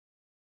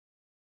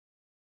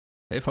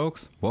Hey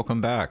folks, welcome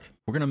back.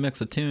 We're gonna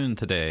mix a tune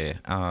today.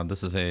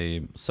 This is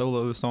a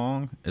solo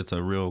song. It's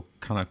a real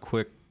kind of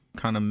quick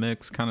kind of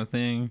mix kind of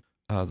thing.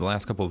 The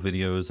last couple of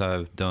videos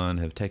I've done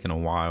have taken a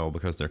while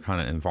because they're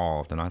kind of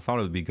involved, and I thought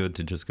it would be good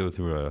to just go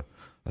through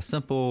a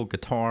simple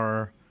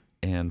guitar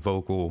and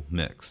vocal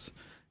mix.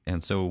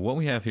 And so what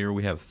we have here,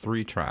 we have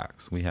 3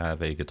 tracks. We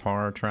have a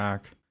guitar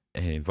track,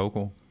 a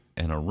vocal,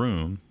 and a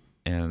room,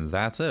 and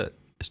that's it.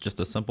 It's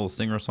just a simple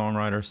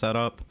singer-songwriter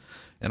setup.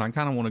 And I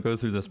kind of want to go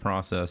through this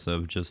process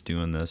of just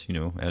doing this, you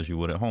know, as you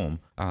would at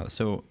home.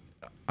 So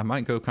I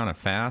might go kind of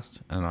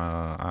fast, and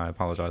I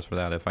apologize for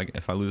that.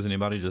 If I lose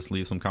anybody, just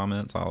leave some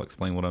comments. I'll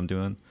explain what I'm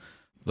doing.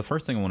 The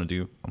first thing I want to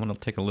do, I'm going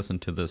to take a listen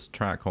to this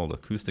track called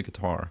Acoustic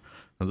Guitar.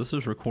 Now this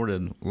was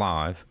recorded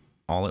live,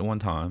 all at one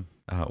time,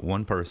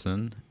 one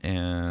person,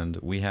 and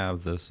we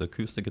have this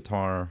acoustic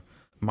guitar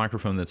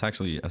microphone that's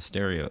actually a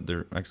stereo. There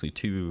are actually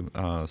 2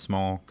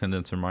 small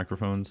condenser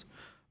microphones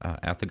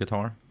at the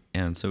guitar.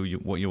 And so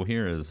what you'll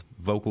hear is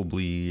vocal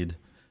bleed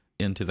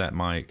into that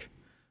mic,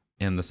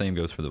 and the same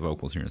goes for the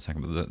vocals here in a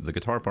second. But the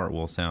guitar part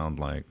will sound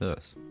like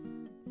this.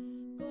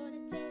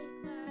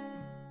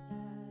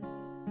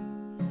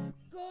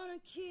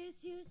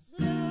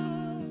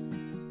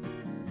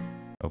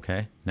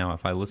 Okay, now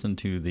if I listen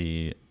to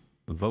the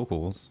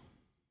vocals.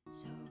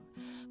 So,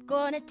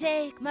 gonna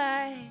take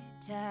my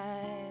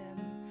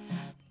time,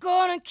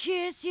 gonna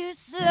kiss you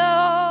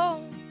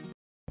slow.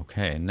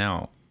 Okay,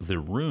 now the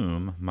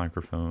room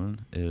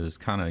microphone is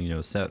kind of, you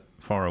know, set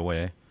far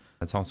away.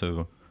 It's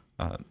also,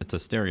 it's a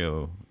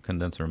stereo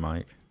condenser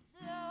mic.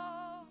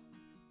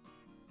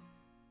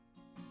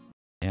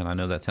 And I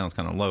know that sounds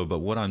kind of low, but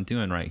what I'm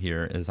doing right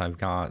here is I've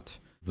got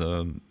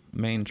the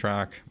main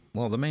track.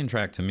 Well, the main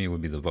track to me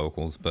would be the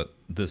vocals, but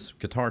this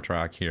guitar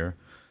track here,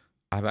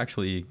 I've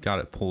actually got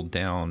it pulled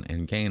down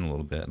and gain a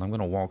little bit. And I'm going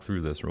to walk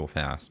through this real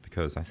fast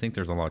because I think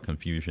there's a lot of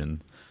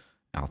confusion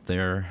out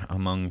there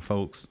among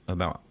folks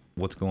about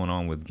what's going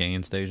on with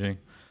gain staging.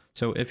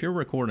 So if you're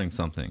recording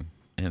something,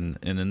 and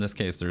in this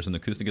case there's an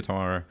acoustic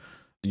guitar,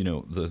 you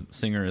know, the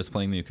singer is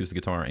playing the acoustic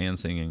guitar and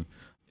singing.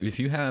 If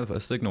you have a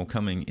signal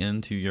coming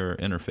into your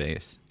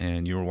interface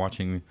and you're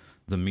watching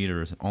the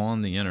meters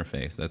on the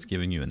interface, that's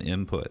giving you an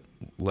input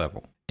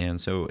level.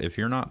 And so if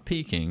you're not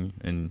peaking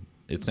and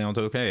it sounds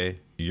okay,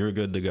 you're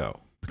good to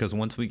go. Because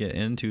once we get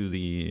into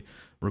the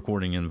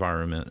recording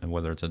environment, and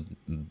whether it's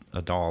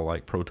a DAW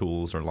like Pro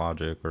Tools or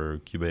Logic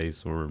or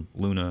Cubase or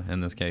Luna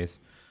in this case,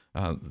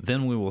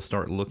 then we will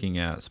start looking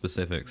at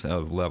specifics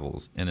of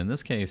levels. And in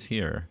this case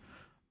here,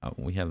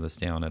 we have this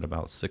down at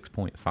about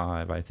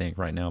 6.5, I think,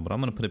 right now, but I'm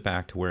going to put it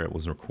back to where it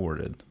was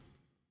recorded.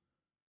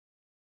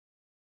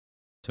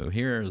 So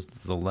here's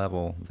the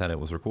level that it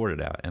was recorded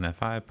at. And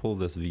if I pull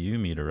this VU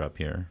meter up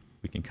here,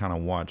 we can kind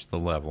of watch the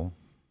level.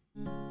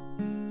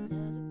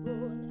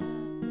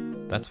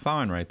 That's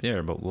fine right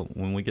there, but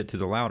when we get to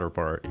the louder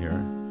part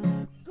here,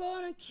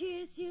 gonna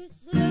kiss you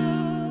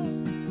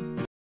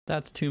slow,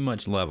 that's too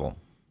much level.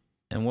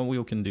 And what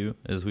we can do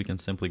is we can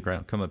simply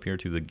come up here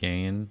to the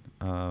gain,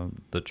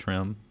 the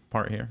trim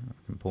part here. I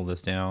can pull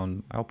this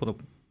down. I'll put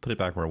it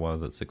back where it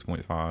was at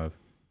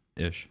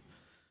 6.5-ish.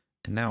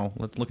 And now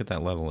let's look at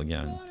that level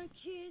again. Gonna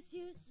kiss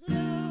you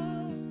slow.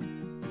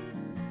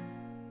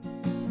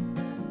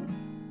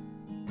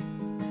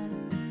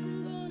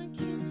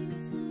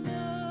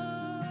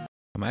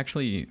 I'm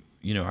actually,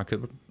 you know, I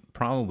could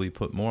probably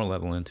put more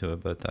level into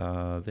it, but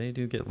they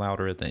do get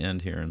louder at the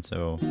end here. And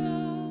so,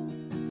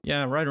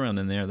 yeah, right around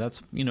in there,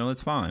 that's, you know,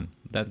 it's fine.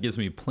 That gives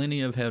me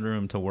plenty of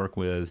headroom to work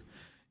with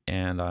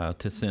and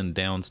to send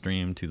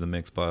downstream to the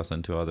mix bus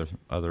and to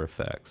other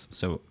effects.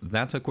 So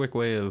that's a quick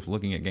way of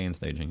looking at gain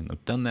staging. And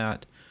I've done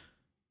that,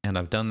 and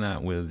I've done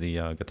that with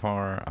the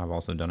guitar. I've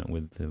also done it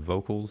with the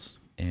vocals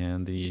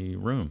and the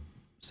room,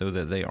 so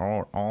that they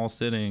are all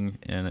sitting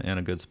in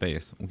a good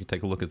space. We can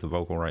take a look at the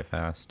vocal right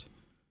fast.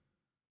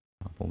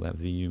 I'll pull that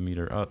VU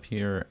meter up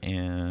here,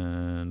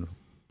 and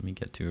let me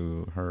get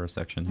to her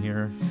section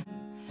here.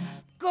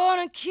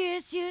 Gonna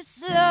kiss you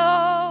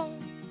slow.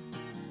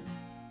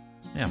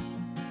 Yeah.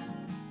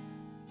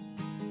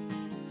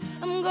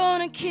 I'm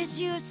gonna kiss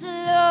you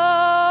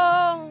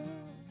slow.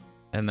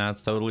 And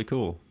that's totally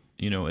cool.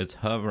 You know, it's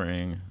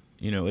hovering.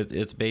 You know,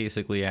 it's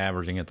basically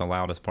averaging at the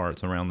loudest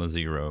parts around the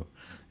 0.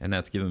 And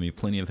that's giving me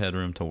plenty of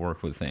headroom to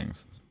work with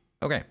things.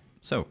 Okay,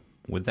 so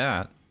with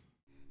that,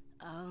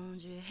 I'll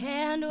hold your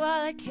hand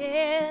while I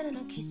can, and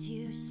I'll kiss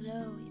you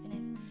slow.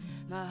 Even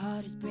if my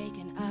heart is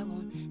breaking, I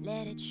won't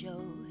let it show.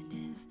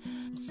 And if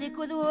I'm sick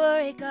with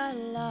worry, got a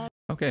lot.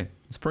 Okay,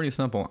 it's pretty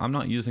simple. I'm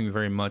not using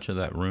very much of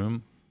that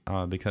room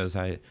because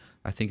I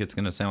think it's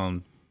going to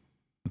sound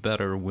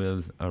better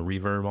with a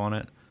reverb on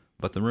it.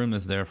 But the room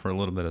is there for a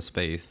little bit of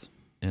space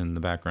in the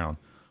background.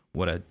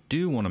 What I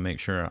do want to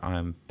make sure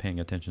I'm paying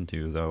attention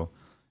to, though,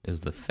 is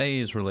the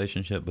phase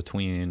relationship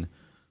between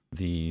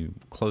the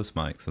close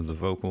mics of the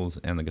vocals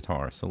and the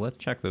guitar. So let's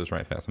check those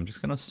right fast. I'm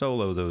just going to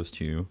solo those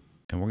 2,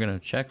 and we're going to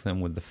check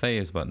them with the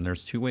phase button.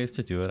 There's 2 ways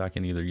to do it. I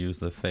can either use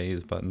the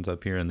phase buttons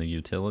up here in the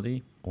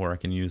utility, or I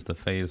can use the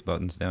phase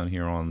buttons down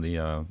here on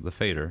the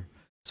fader.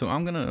 So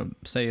I'm gonna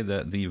say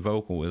that the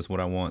vocal is what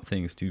I want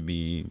things to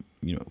be,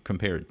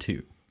 compared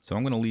to. So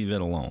I'm gonna leave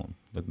it alone.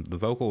 The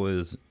vocal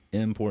is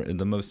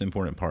the most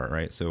important part,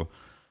 right? So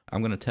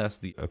I'm gonna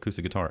test the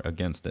acoustic guitar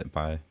against it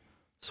by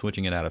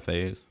switching it out of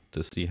phase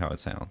to see how it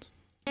sounds.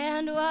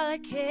 And while I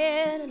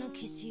can, and I'll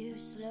kiss you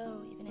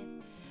slow, even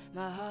if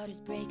my heart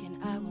is breaking,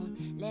 I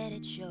won't let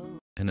it show.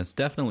 And it's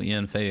definitely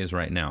in phase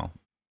right now.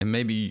 And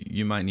maybe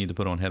you might need to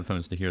put on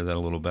headphones to hear that a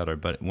little better.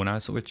 But when I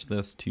switch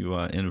this to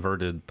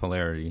inverted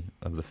polarity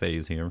of the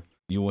phase here,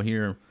 you will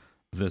hear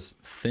this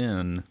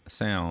thin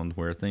sound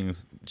where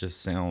things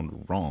just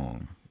sound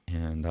wrong.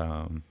 And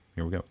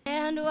here we go.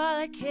 And while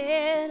I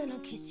can, and I'll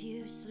kiss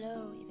you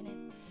slow, even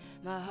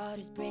if my heart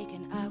is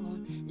breaking, I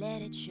won't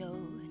let it show.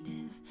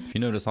 And if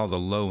you notice, all the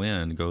low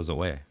end goes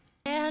away.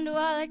 And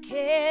while I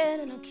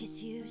can, and I'll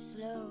kiss you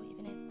slow,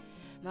 even if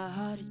my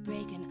heart is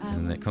breaking,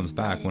 and then it comes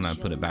back when I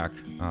put it back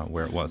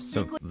where it was.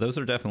 So those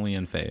are definitely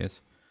in phase.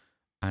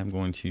 I'm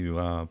going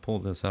to pull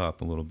this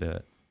up a little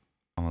bit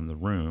on the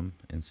room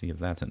and see if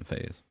that's in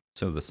phase.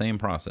 So the same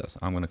process.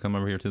 I'm going to come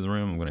over here to the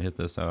room. I'm going to hit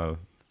this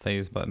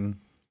phase button.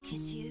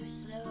 Kiss you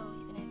slow,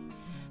 even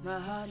if my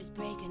heart is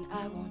breaking,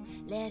 I won't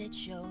let it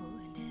show.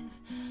 And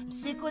if I'm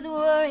sick with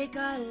worry,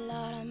 got a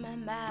lot on my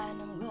mind,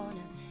 I'm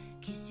gonna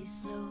kiss you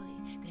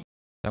slowly.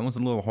 That one's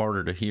a little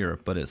harder to hear,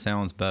 but it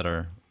sounds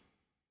better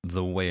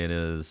the way it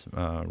is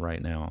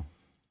right now.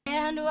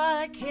 And while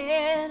I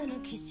can, and I'll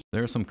kiss you.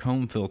 There's some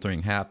comb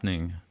filtering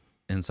happening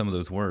in some of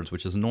those words,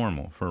 which is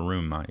normal for a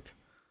room mic.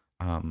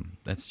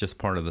 That's just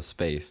part of the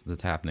space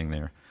that's happening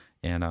there.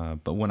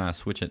 And but when I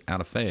switch it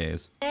out of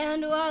phase,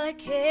 and while I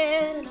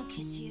can, and I'll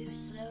kiss you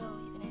slow,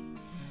 even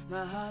if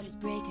my heart is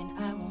breaking,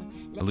 I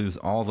won't I lose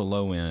all the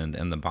low end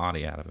and the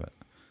body out of it.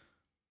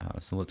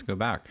 So let's go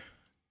back.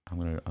 I'm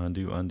going to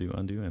undo,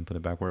 and put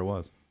it back where it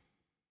was.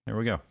 There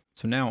we go.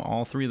 So now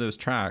all three of those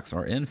tracks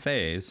are in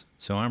phase,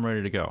 so I'm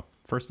ready to go.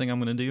 First thing I'm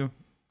going to do,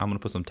 I'm going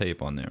to put some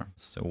tape on there.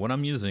 So what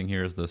I'm using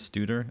here is the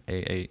Studer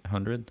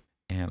A800,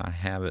 and I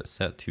have it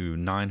set to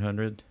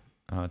 900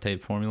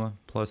 tape formula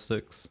plus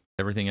 6.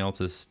 Everything else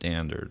is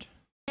standard.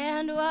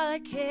 And while I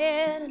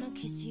can, and I'll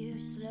kiss you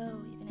slow,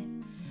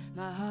 even if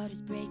my heart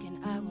is breaking,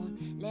 I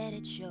won't let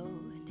it show.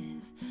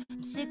 And if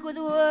I'm sick with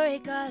worry,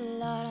 got a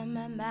lot on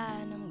my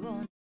mind, I'm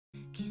gonna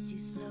kiss you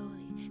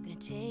slowly, gonna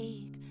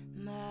take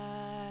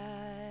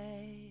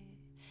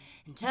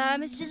and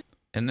time is just.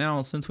 And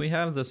now, since we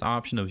have this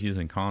option of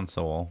using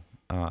console,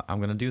 I'm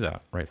going to do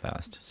that right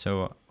fast.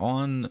 So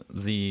on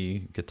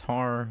the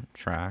guitar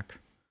track,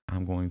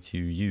 I'm going to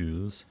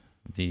use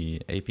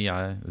the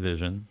API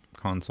Vision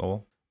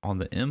console. On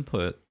the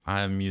input,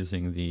 I'm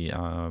using the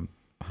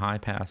high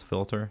pass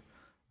filter.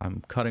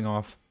 I'm cutting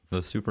off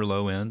the super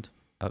low end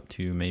up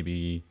to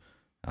maybe,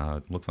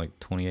 looks like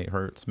 28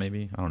 Hertz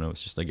maybe. I don't know,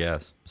 it's just a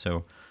guess.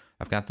 So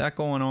I've got that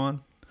going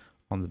on.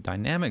 On the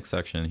dynamic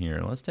section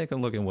here, let's take a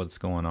look at what's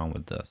going on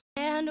with this.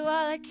 And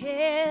while I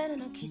can,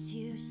 and I'll kiss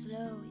you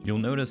slow, you'll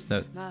notice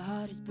that my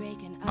heart is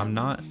breaking,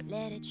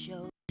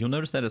 you'll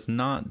notice that it's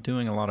not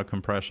doing a lot of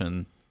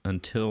compression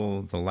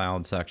until the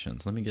loud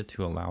sections. Let me get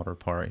to a louder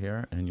part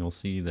here, and you'll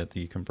see that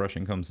the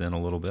compression comes in a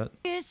little bit.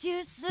 Kiss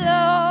you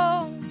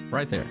slow.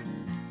 Right there.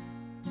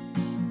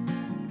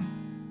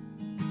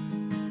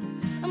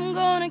 I'm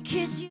gonna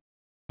kiss you.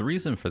 The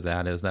reason for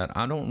that is that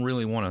I don't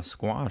really want to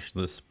squash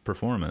this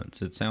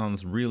performance. It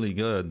sounds really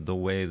good the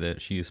way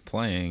that she's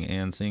playing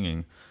and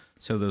singing.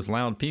 So those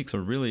loud peaks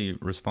are really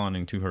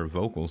responding to her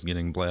vocals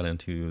getting bled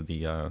into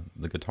the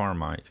guitar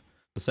mic.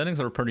 The settings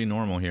are pretty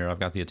normal here.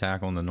 I've got the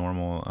attack on the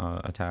normal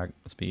attack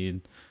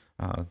speed.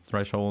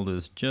 Threshold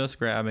is just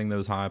grabbing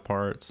those high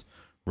parts.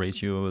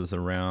 Ratio is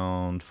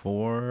around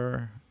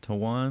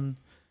 4:1.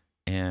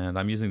 And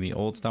I'm using the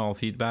old style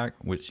feedback,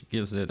 which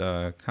gives it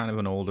a kind of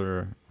an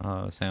older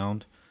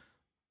sound.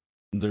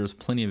 There's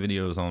plenty of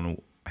videos on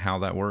how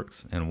that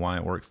works and why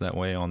it works that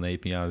way on the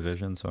API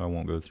Vision, so I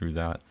won't go through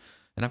that.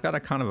 And I've got a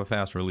kind of a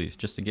fast release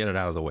just to get it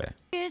out of the way.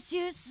 Kiss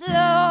you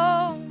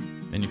slow.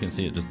 And you can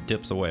see it just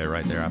dips away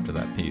right there after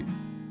that peak.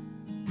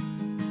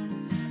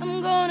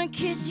 I'm gonna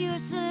kiss you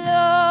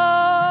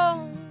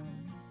slow.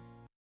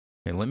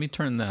 Okay, let me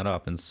turn that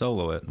up and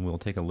solo it, and we'll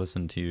take a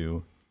listen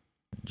to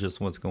just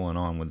what's going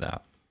on with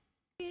that.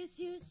 Kiss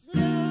you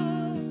slow.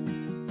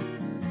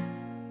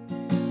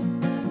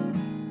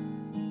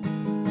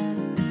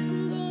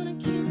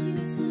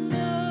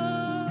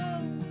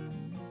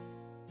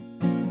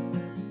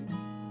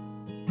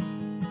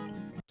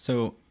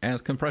 So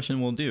as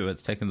compression will do,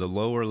 it's taking the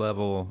lower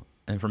level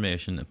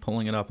information and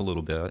pulling it up a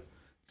little bit.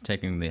 It's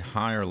taking the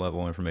higher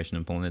level information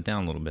and pulling it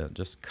down a little bit,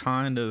 just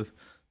kind of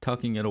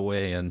tucking it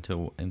away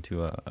into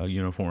a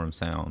uniform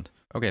sound.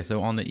 Okay,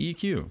 so on the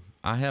EQ,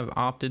 I have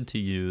opted to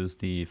use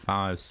the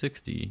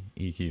 560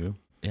 EQ.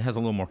 It has a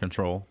little more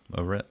control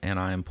over it, and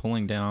I am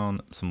pulling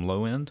down some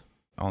low end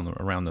on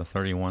around the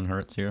 31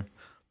 Hertz here.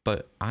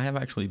 But I have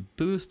actually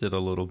boosted a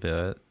little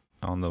bit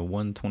on the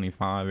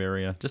 125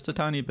 area, just a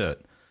tiny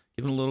bit.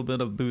 Giving a little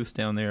bit of boost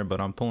down there,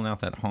 but I'm pulling out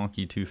that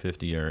honky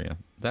 250 area.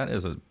 That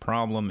is a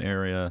problem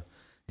area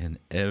in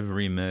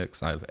every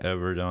mix I've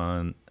ever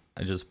done.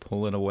 I just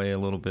pull it away a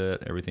little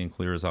bit, everything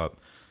clears up,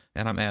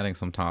 and I'm adding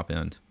some top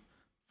end.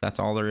 That's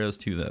all there is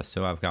to this.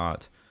 So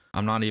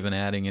I'm not even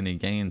adding any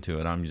gain to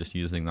it. I'm just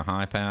using the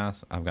high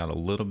pass. I've got a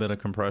little bit of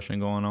compression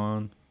going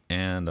on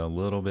and a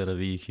little bit of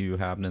EQ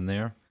happening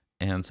there.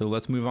 And so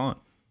let's move on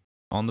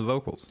the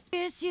vocals.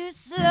 Kiss you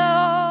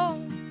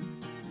slow.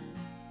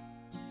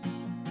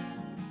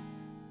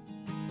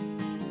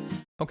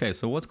 Okay,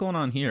 so what's going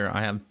on here?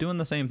 I am doing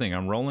the same thing.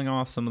 I'm rolling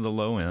off some of the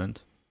low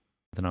end,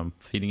 then I'm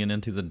feeding it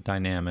into the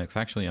dynamics.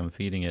 Actually, I'm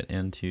feeding it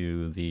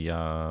into the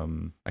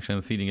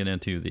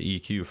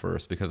EQ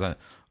first, because I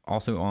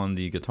also on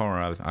the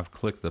guitar I've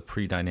clicked the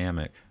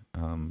pre-dynamics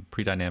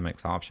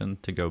option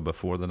to go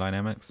before the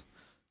dynamics.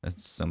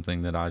 That's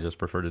something that I just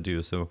prefer to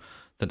do. So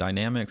the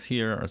dynamics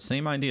here are the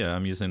same idea.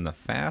 I'm using the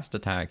fast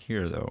attack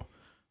here though.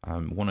 I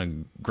want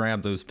to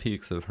grab those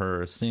peaks of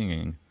her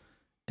singing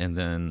and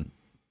then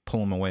pull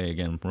them away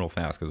again real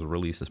fast, because the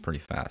release is pretty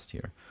fast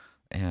here.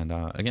 And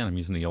again, I'm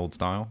using the old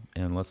style,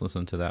 and let's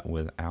listen to that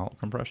without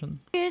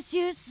compression. Kiss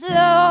you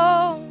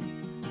slow.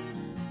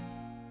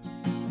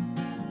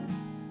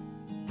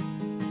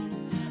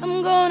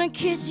 I'm gonna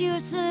kiss you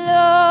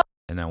slow.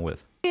 And now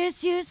with.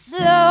 Kiss you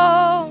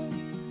slow.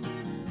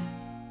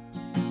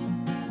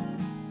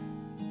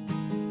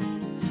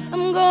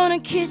 I'm gonna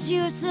kiss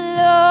you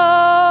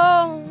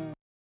slow.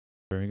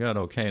 Very good.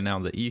 Okay, now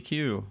the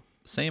EQ,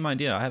 same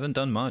idea. I haven't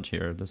done much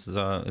here. This is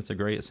it's a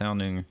great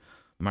sounding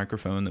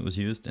microphone that was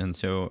used, and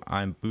so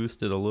I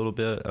boosted a little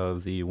bit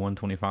of the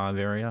 125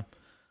 area,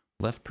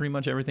 left pretty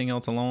much everything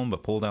else alone,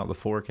 but pulled out the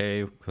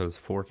 4K because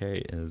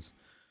 4K is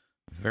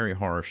very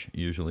harsh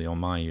usually on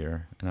my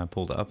ear, and I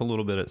pulled up a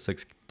little bit at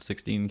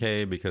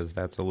 16K because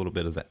that's a little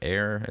bit of the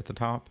air at the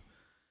top.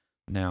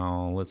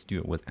 Now let's do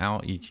it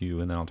without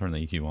EQ, and then I'll turn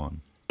the EQ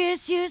on.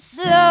 Kiss you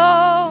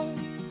slow.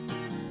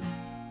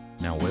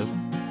 Now with.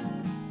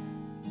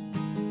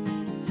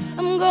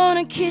 I'm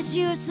gonna kiss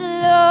you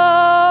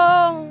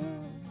slow.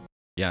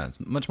 Yeah, it's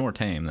much more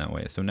tame that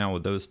way. So now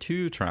with those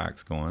two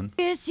tracks going.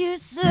 Kiss you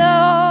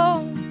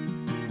slow.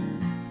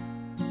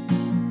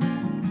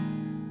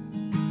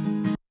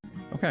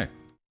 Okay,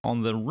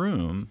 on the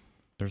room,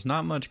 there's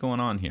not much going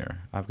on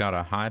here. I've got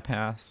a high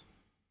pass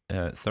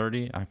at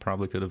 30. I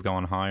probably could have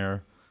gone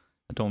higher.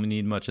 I don't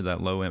need much of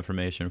that low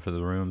information for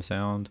the room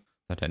sound.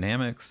 The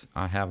dynamics,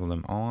 I have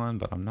them on,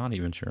 but I'm not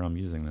even sure I'm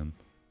using them.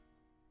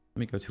 Let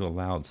me go to a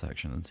loud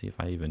section and see if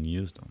I even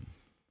used them.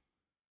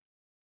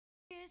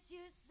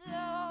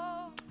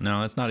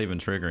 No, it's not even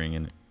triggering,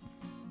 and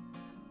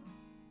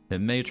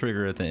it may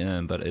trigger at the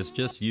end, but it's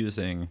just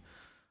using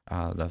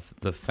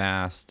the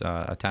fast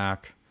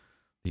attack,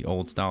 the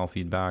old style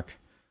feedback.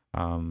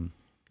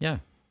 Yeah,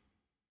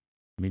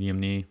 medium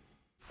knee,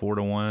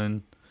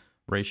 4:1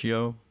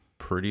 ratio,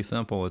 pretty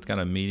simple. It's got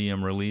a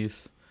medium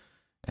release,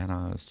 and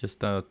it's just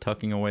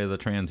tucking away the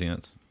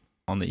transients.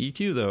 On the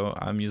EQ though,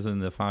 I'm using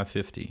the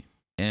 550.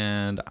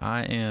 And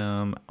I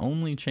am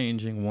only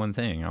changing one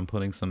thing. I'm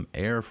putting some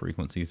air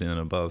frequencies in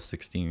above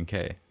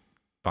 16K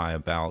by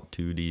about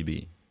 2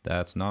 dB.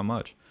 That's not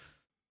much.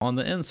 On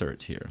the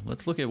inserts here,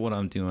 let's look at what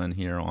I'm doing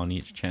here on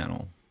each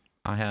channel.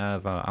 I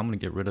have, I'm gonna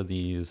get rid of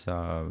these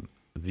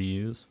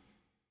VUs.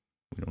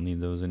 We don't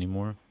need those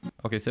anymore.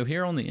 Okay, so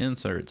here on the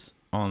inserts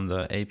on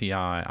the API,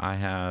 I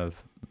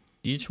have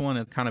each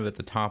one kind of at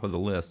the top of the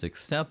list,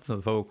 except the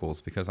vocals,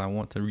 because I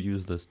want to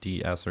use this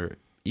De-Esser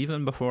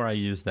even before I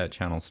use that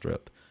channel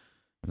strip.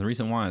 And the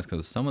reason why is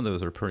because some of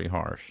those are pretty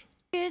harsh.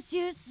 Kiss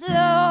you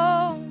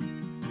slow.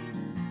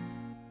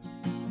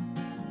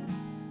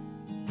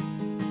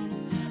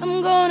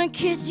 I'm gonna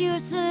kiss you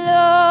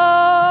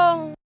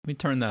slow. Let me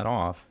turn that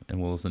off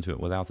and we'll listen to it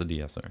without the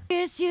De-Esser.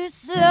 Kiss you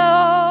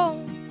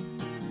slow.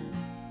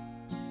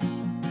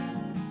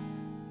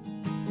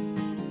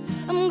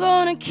 I'm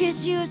gonna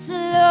kiss you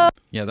slow.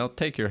 Yeah, they'll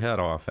take your head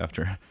off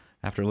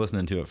after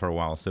listening to it for a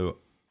while. So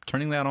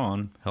turning that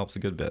on helps a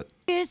good bit.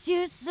 Kiss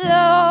you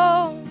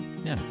slow.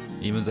 Yeah,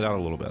 evens it out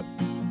a little bit.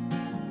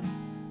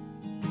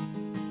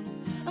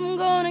 I'm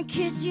gonna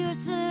kiss you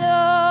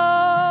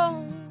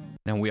slow.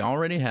 Now we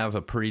already have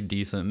a pretty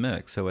decent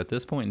mix. So at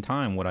this point in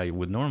time, what I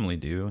would normally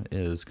do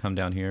is come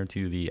down here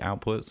to the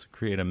outputs,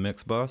 create a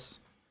mix bus.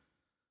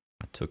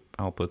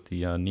 I'll put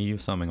the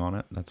Neve summing on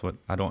it. That's what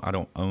I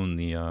don't own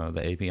the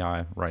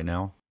API right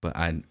now, but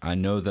I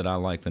know that I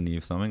like the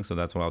Neve summing, so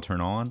that's what I'll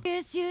turn on.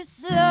 Kiss you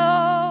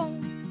slow.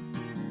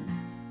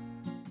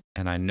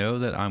 And I know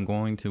that I'm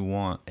going to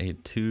want a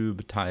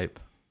tube type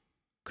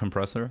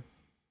compressor.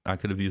 I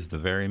could have used the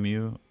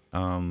Varimu.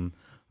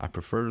 I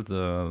prefer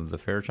the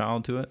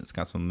Fairchild to it. It's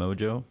got some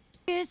mojo.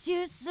 Kiss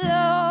you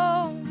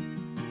slow.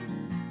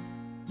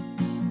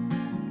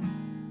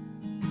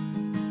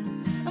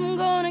 I'm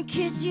gonna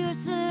kiss you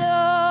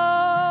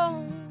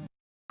slow.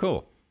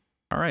 Cool.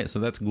 All right, so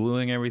that's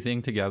gluing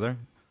everything together.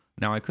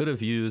 Now I could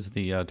have used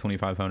the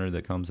 2500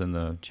 that comes in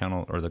the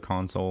channel or the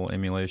console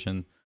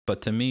emulation,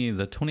 but to me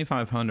the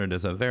 2500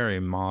 is a very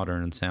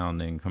modern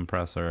sounding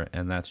compressor,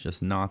 and that's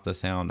just not the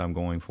sound I'm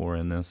going for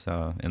in this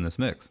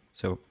mix.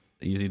 So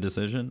easy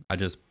decision. I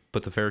just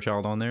put the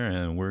Fairchild on there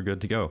and we're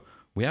good to go.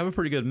 we have a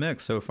pretty good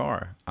mix so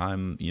far.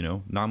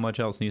 Not much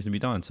else needs to be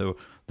done. So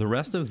the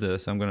rest of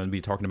this, I'm going to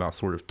be talking about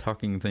sort of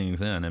tucking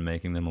things in and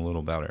making them a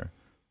little better.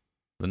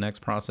 The next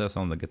process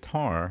on the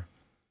guitar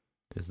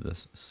is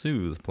this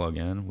Soothe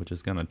plugin, which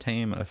is going to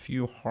tame a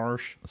few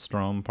harsh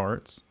strum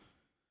parts.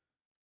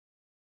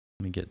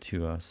 Let me get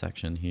to a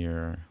section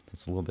here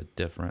that's a little bit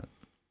different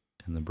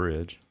in the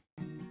bridge.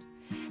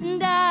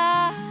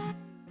 Now,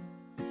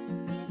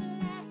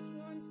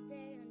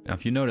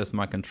 if you notice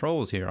my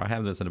controls here, I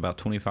have this at about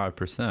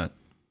 25%,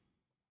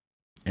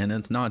 and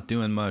it's not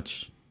doing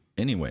much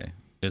anyway.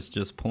 It's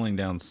just pulling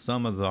down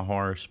some of the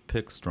harsh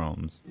pick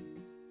strums.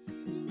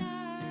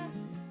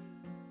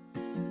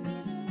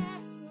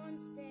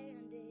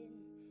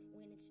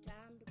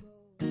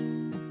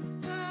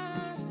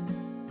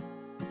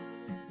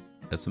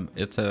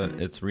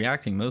 It's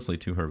reacting mostly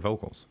to her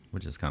vocals,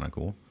 which is kind of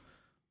cool.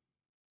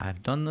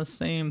 I've done the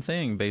same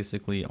thing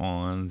basically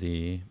on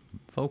the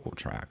vocal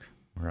track,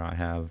 where I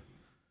have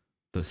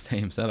the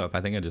same setup.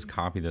 I think I just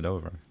copied it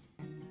over.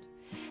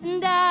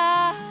 And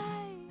I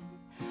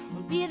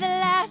will be the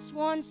last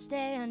one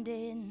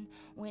standing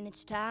when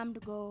it's time to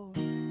go.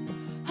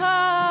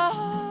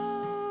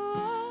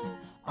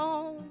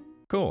 Oh.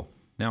 Cool.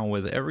 Now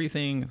with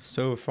everything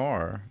so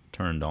far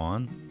turned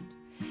on,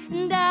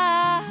 and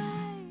I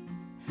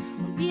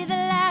will be the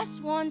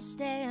last one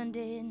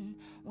standing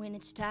when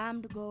it's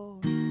time to go.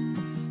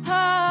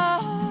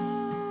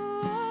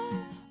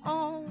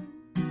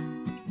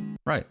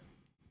 Right.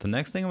 The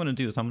next thing I'm going to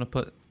do is I'm going to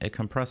put a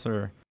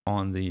compressor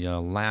on the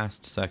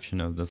last section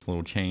of this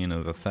little chain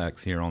of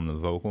effects here on the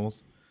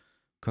vocals,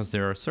 because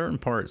there are certain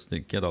parts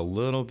that get a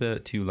little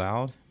bit too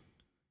loud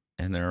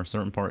and there are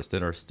certain parts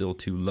that are still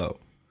too low.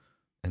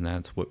 And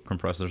that's what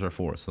compressors are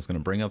for. So it's going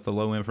to bring up the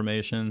low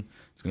information.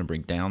 It's going to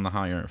bring down the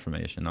higher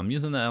information. I'm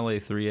using the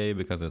LA3A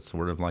because it's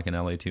sort of like an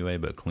LA2A,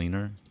 but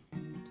cleaner.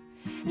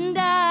 And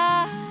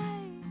I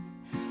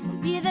will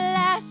be the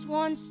last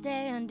one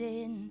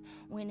standing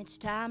when it's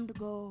time to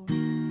go.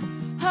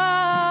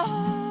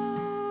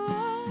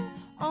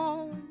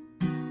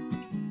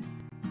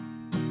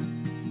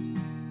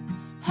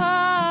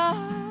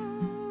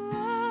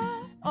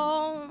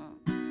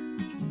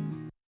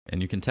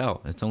 And you can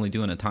tell it's only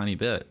doing a tiny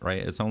bit, right?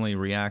 It's only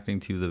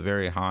reacting to the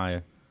very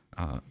high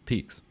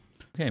peaks.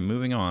 Okay,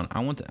 moving on.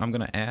 I'm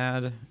going to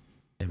add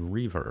a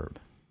reverb.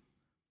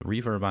 The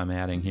reverb I'm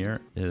adding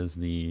here is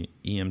the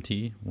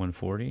EMT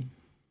 140. I'm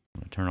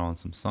going to turn on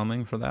some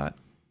summing for that.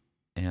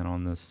 And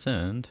on the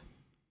send,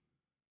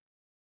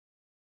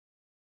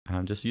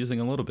 I'm just using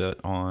a little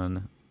bit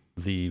on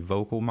the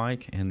vocal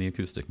mic and the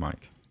acoustic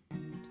mic.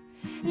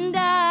 And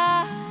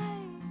I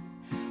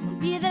will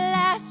be the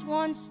last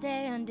one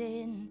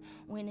standing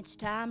when it's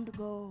time to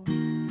go.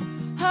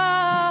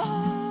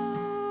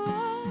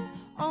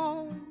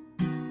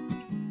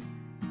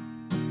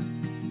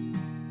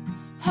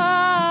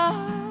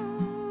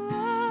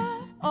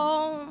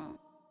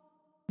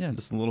 Yeah,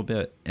 just a little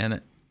bit.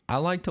 And I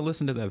like to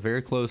listen to that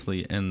very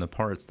closely in the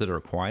parts that are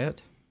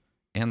quiet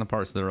and the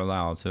parts that are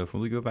loud. So if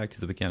we go back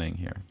to the beginning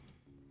here.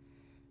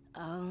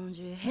 I'll hold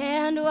your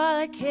hand while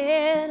I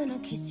can, and I'll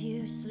kiss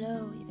you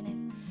slow.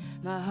 Even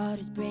if my heart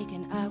is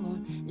breaking, I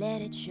won't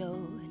let it show.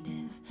 And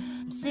if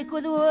I'm sick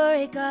with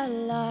worry, got a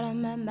lot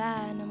on my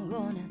mind, I'm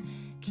gonna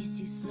kiss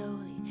you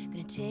slowly,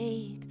 gonna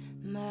take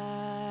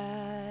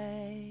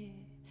my...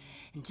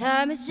 And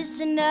time is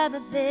just another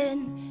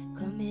thing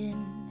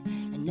coming,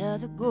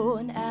 another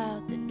going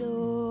out the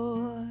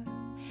door.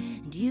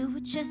 And you were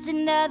just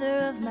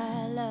another of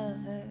my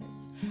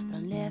lovers, but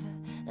I'll never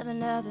love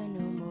another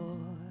no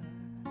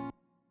more.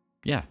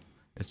 Yeah,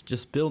 it's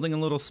just building a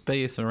little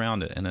space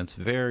around it, and it's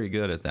very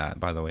good at that,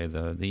 by the way.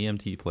 The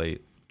EMT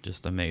plate,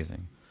 just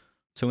amazing.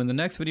 So in the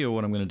next video,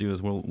 what I'm going to do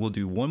is we'll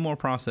do one more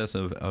process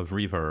of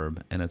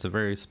reverb, and it's a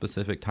very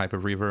specific type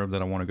of reverb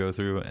that I want to go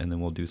through, and then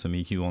we'll do some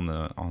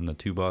EQ on the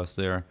two bus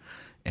there,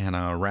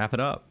 and wrap it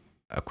up.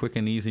 A quick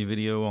and easy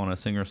video on a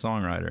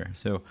singer-songwriter.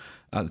 So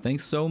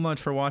thanks so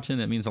much for watching.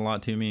 It means a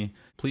lot to me.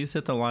 Please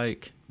hit the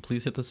like.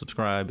 Please hit the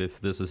subscribe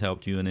if this has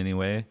helped you in any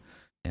way.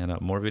 And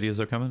more videos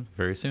are coming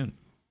very soon.